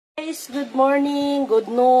Guys, good morning, good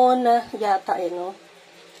noon, yata no?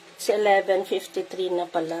 It's 11:53 na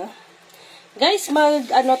pala. Guys,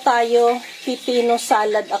 tayo, pipino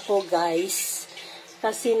salad ako guys.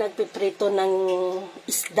 Kasi nagpiprito ng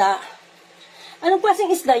isda. Anong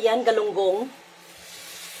klaseng isda yan? Galunggong?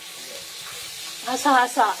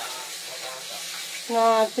 Hasa-hasa.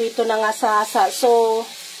 Nagprito ng hasa-hasa. So,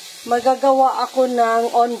 magagawa ako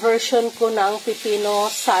ng on version ko ng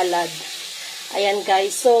pipino salad. Ayan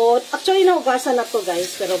guys. So, actually naugasan na to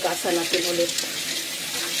guys. Pero ugasan natin ulit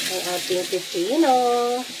ang ating pipino.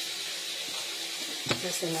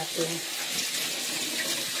 Ugasan natin.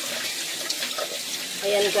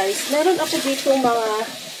 Ayan guys. Meron ako dito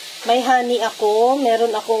may honey ako.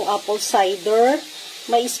 Meron akong apple cider.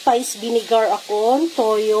 May spice vinegar ako.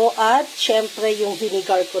 Toyo. At syempre yung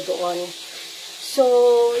vinegar ko doon. So,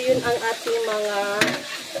 yun ang ating mga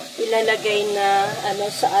ilalagay na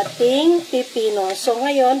sa ating pipino. So,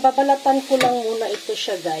 ngayon, babalatan ko lang muna ito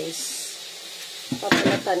siya, guys.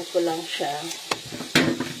 Babalatan ko lang siya.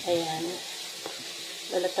 Ayan.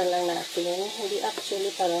 Balatan lang natin. Hindi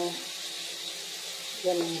actually, parang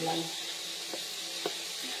ganun lang.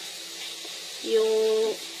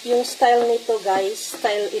 Yung style nito, guys,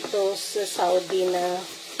 style ito sa Saudi na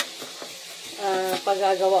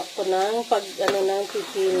paggagawa ko ng ng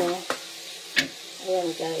pipino.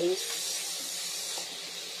 Ayan guys.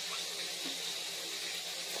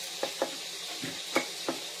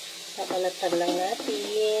 Babalatan lang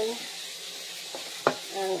natin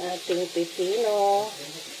ang ating pipino.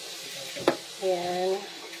 Ayan.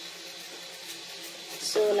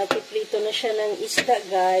 So, napiprito na siya ng isda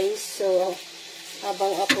guys. So,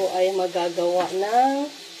 habang ako ay magagawa ng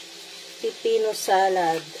pipino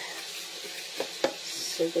salad.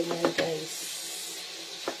 So, ganyan guys.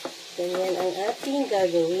 Ganyan ang ating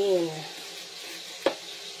gagawin.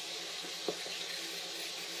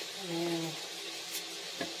 Ayan.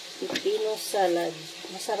 Pipino salad.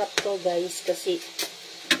 Masarap to guys kasi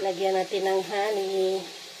lagyan natin ng honey.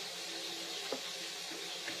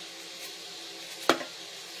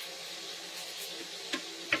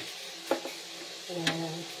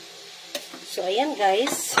 Ayan. So, ayan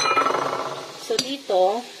guys. So,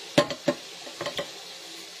 dito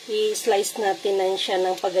i-slice natin na siya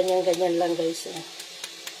ng paganyan-ganyan lang guys.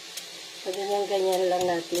 Paganyan-ganyan lang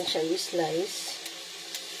natin siya i-slice.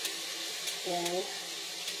 Yan.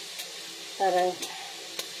 Parang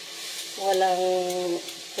walang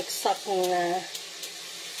exact na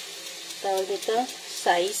tawag dito,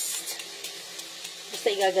 size. Basta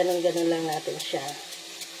igaganon-ganon lang natin siya.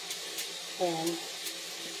 Yan.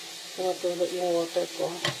 Tumutulo yung water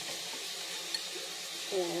ko.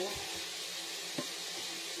 Yan.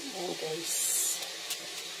 Ayan guys.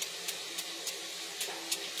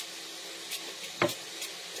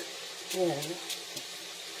 Ayan.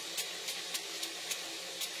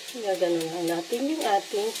 Gaganon lang natin yung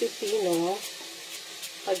ating pipino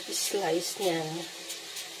pag-slice niyan.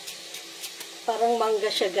 Parang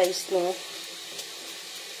mangga siya guys, no?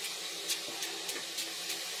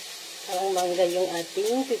 Parang mangga yung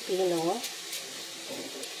ating pipino.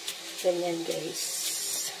 Ganyan guys.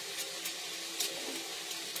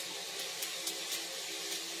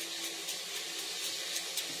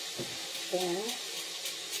 Ayan.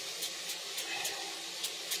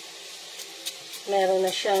 Meron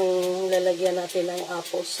na siyang lalagyan natin ng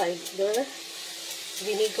apple cider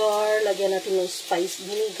vinegar, lagyan natin ng spice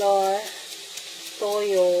vinegar,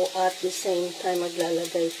 toyo, at the same time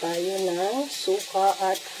maglalagay tayo ng suka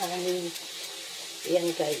at honey.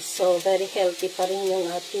 Ayan guys. So, very healthy pa rin yung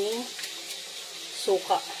ating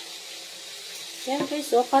suka. Ayan guys.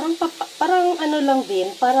 So, parang lang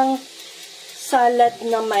din, parang salad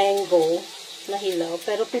na mango na hilaw.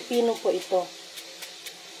 Pero pipino po ito.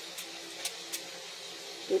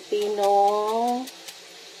 Pipino.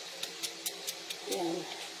 Yan.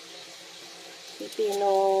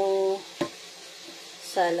 Pipino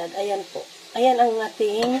salad. Ayan po. Ayan ang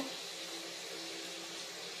ating.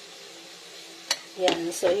 Yan.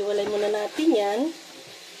 So, iwalay muna natin yan.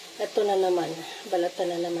 Ito na naman.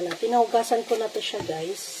 Balatan na naman natin. Nahugasan ko na to siya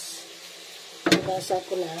guys. Nahugasan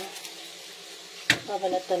ko na.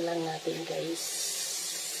 Babalatan lang natin guys.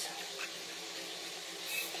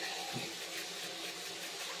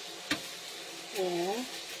 Ayan.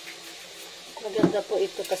 Maganda po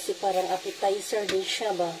ito kasi parang appetizer din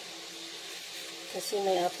siya ba. Kasi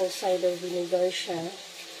may apple cider vinegar siya.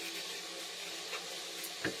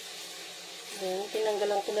 Ayan.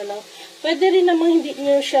 Tinanggalan ko na lang. Pwede rin naman hindi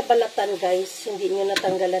nyo siya balatan guys. Hindi nyo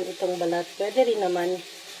natanggalan itong balat. Pwede rin naman.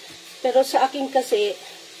 Pero sa akin kasi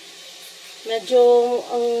medyo,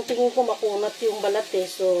 ang tingin ko makunat yung balat eh.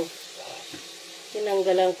 So,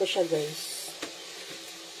 Tinanggalan ko siya, guys.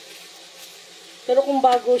 Pero kung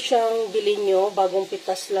bago siyang bilhin nyo, bagong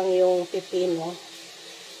pitas lang yung pipino,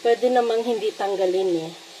 pwede namang hindi tanggalin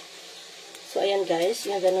eh. So, ayan guys,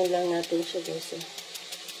 ganun lang natin siya, guys.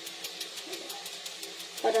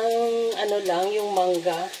 Parang ano lang, yung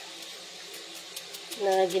mangga,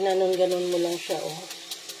 na ginanon-ganon mo lang siya, oh.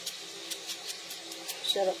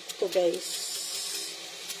 Sarap to, guys.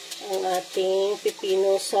 Ang ating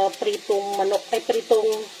pipino sa pritong manok, ay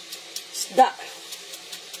pritong isda.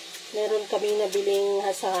 Meron kami nabiling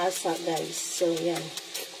hasa-hasa, guys. So, yan.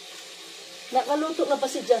 Nakaluto na ba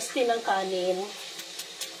si Justin ng kanin?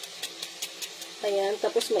 Ayan,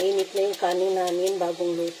 tapos mainit na yung kanin namin,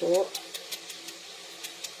 bagong luto.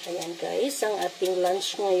 Ayan, guys. Ang ating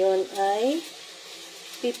lunch ngayon ay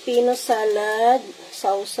pipino salad,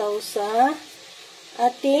 sausaw sa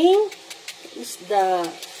ating isda.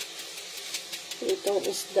 Itong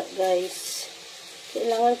isda, guys.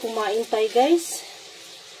 Kailangan kumain tayo, guys.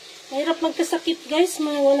 Mahirap magkasakit, guys.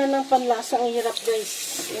 Mawala ng panlasa. Ang hirap,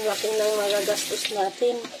 guys. Yung laking ng magagastos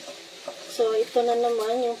natin. So, ito na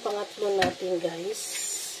naman yung pangatlo natin, guys.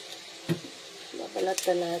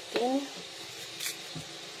 Babalatan natin.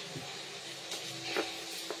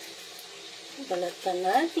 Babalatan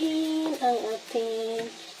natin ang ating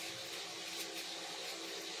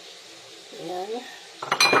ayan.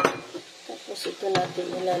 Tapos ito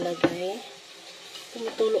natin ilalagay.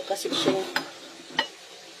 Tumutulo kasi siya.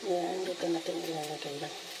 Ayan, dito natin ilalagay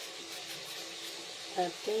lang.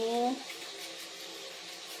 Ating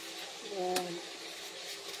ayan.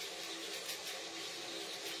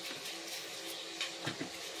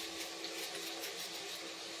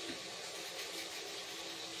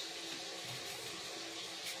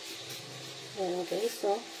 Ayan guys,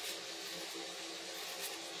 so.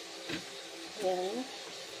 Ayan.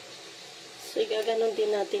 So, gaganon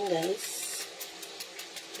din natin guys.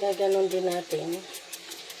 Gaganon din natin.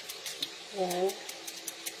 Ayan.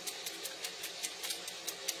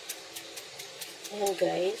 Ayan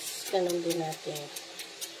guys. Ganon din natin.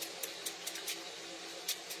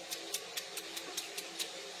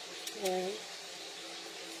 Ayan.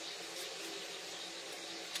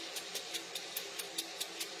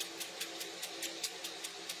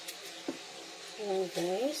 Ayan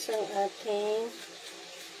guys. Ang ating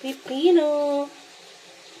pipino.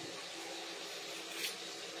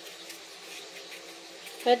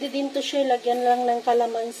 Pwede din to siya, lagyan lang ng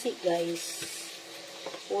kalamansi, guys.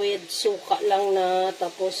 With suka lang na,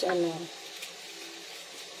 tapos ano,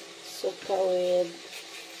 suka with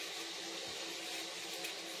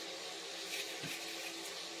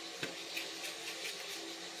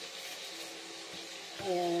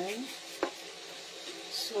ayan.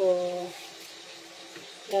 So,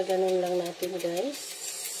 gaganon lang natin, guys.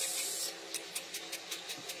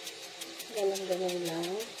 Ganon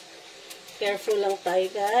lang. Careful lang tayo,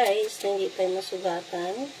 guys. Hindi tayo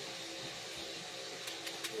masugatan.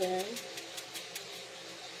 Yan.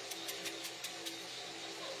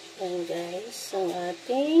 Yan, guys. Ang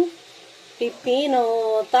ating pipino.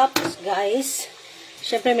 Tapos, guys,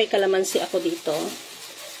 syempre may kalamansi ako dito.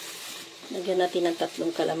 Lagyan natin ng 3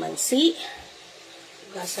 kalamansi.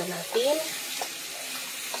 Hugasan natin.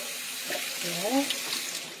 Yan.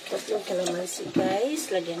 3 kalamansi, guys.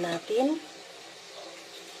 Lagyan natin.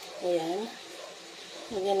 Ayan.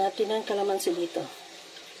 Lagyan natin ng kalamansi dito.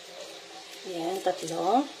 Ayan,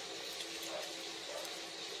 3.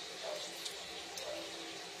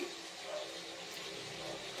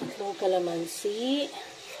 3 kalamansi.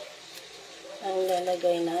 Ang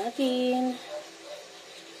lalagay natin.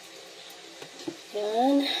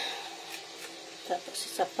 Ayan. Tapos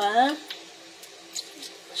isa pa.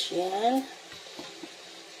 Ayan.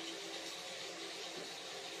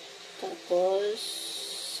 Tapos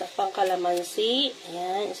isa pang kalamansi.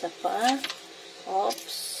 Ayan, isa pa.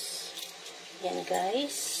 Oops. Ayan,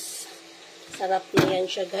 guys. Sarap na yan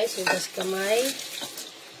siya, guys. Hugas kamay.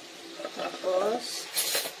 Tapos,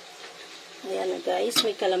 ayan na, guys.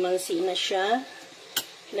 May kalamansi na siya.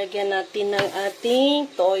 Lagyan natin ng ating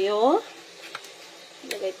toyo.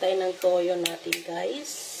 Lagay tayo ng toyo natin,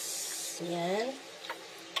 guys. Ayan.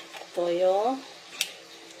 Toyo.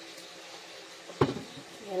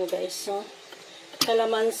 Ayan, guys. So,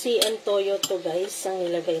 kalamansi and toyo to, guys, ang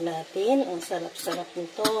ilagay natin. Ang sarap-sarap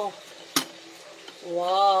nito.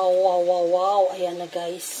 Wow, wow, wow, wow. Ayan na,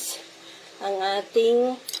 guys. Ang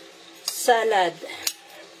ating salad.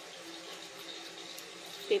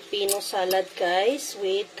 Pipino salad, guys,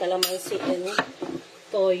 with kalamansi and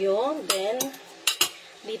toyo. Then,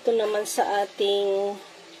 dito naman sa ating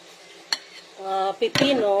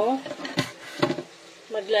pipino,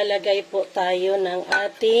 maglalagay po tayo ng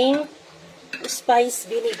ating spice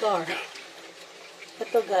vinegar.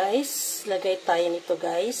 Ito guys, lagay tayo nito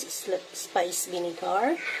guys, spice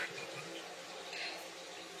vinegar.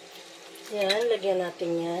 Yan, lagyan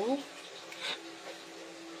natin yan.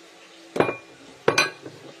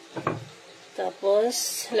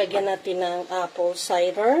 Tapos, lagyan natin ng apple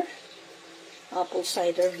cider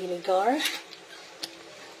vinegar.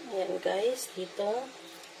 Ayan guys, dito.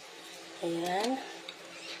 Ayan.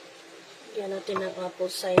 Lagyan natin ng apple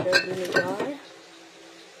cider vinegar.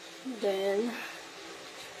 Then,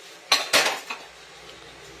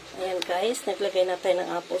 ayan guys, naglagay na tayo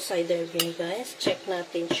ng apple cider vinegar. Check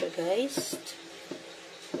natin siya guys.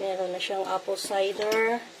 Meron na siyang apple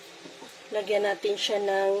cider. Lagyan natin siya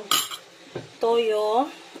ng toyo.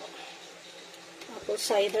 Apple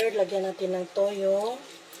cider, lagyan natin ng toyo.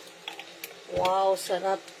 Wow,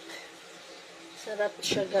 sarap. Sarap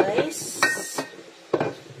siya guys.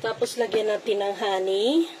 Tapos lagyan natin ng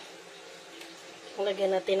honey.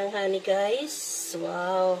 Lagyan natin ng honey guys.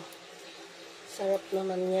 Wow. Sarap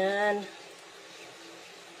naman yan.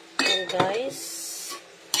 Ayan guys.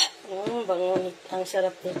 Bango, ang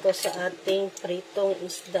sarap nito sa ating pritong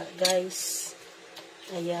isda guys.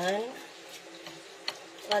 Ayan.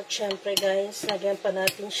 At syempre guys, lagyan pa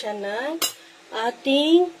natin siya ng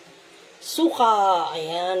ating suka.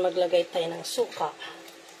 Ayan, maglagay tayo ng suka.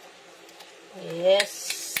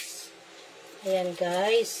 Yes. Ayan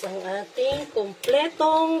guys, ang ating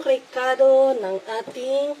kumpletong ricado ng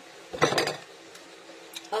ating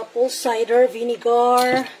apple cider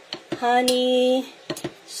vinegar, honey,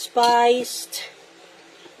 spiced.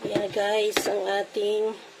 Ayan guys, ang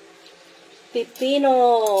ating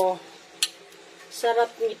pipino.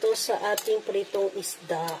 Sarap nito sa ating pritong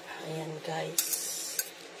isda. Ayan guys.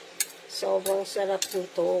 Sobrang sarap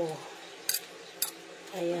nito.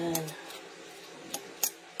 Ayan.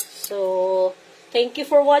 So, thank you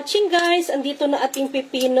for watching guys. Andito na ating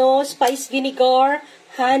pipino, spice vinegar,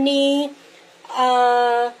 honey,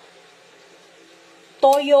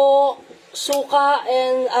 toyo, suka,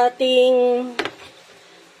 and ating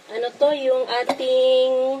yung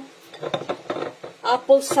ating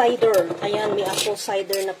apple cider. Ayan, may apple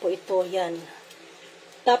cider na po ito. Yan.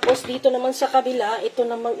 Tapos, dito naman sa kabila, ito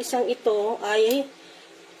namang isang ito ay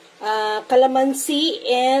calamansi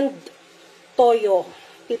and toyo.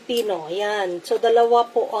 Pipino. Ayan. So, dalawa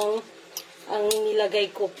po ang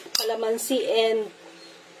nilagay ko. Calamansi and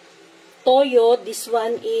toyo. This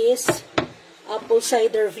one is apple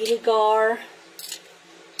cider vinegar,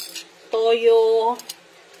 toyo,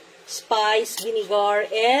 spice vinegar,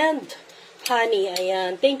 and honey.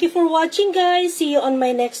 Ayan. Thank you for watching guys. See you on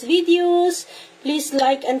my next videos. Please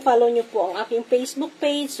like and follow nyo po ang aking Facebook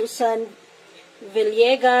page, Susan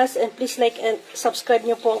Villegas. And please like and subscribe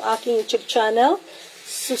nyo po ang aking YouTube channel,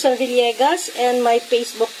 Susan Villegas, and my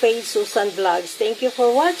Facebook page, Susan Vlogs. Thank you for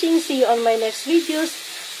watching. See you on my next videos.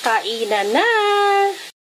 Kainan na!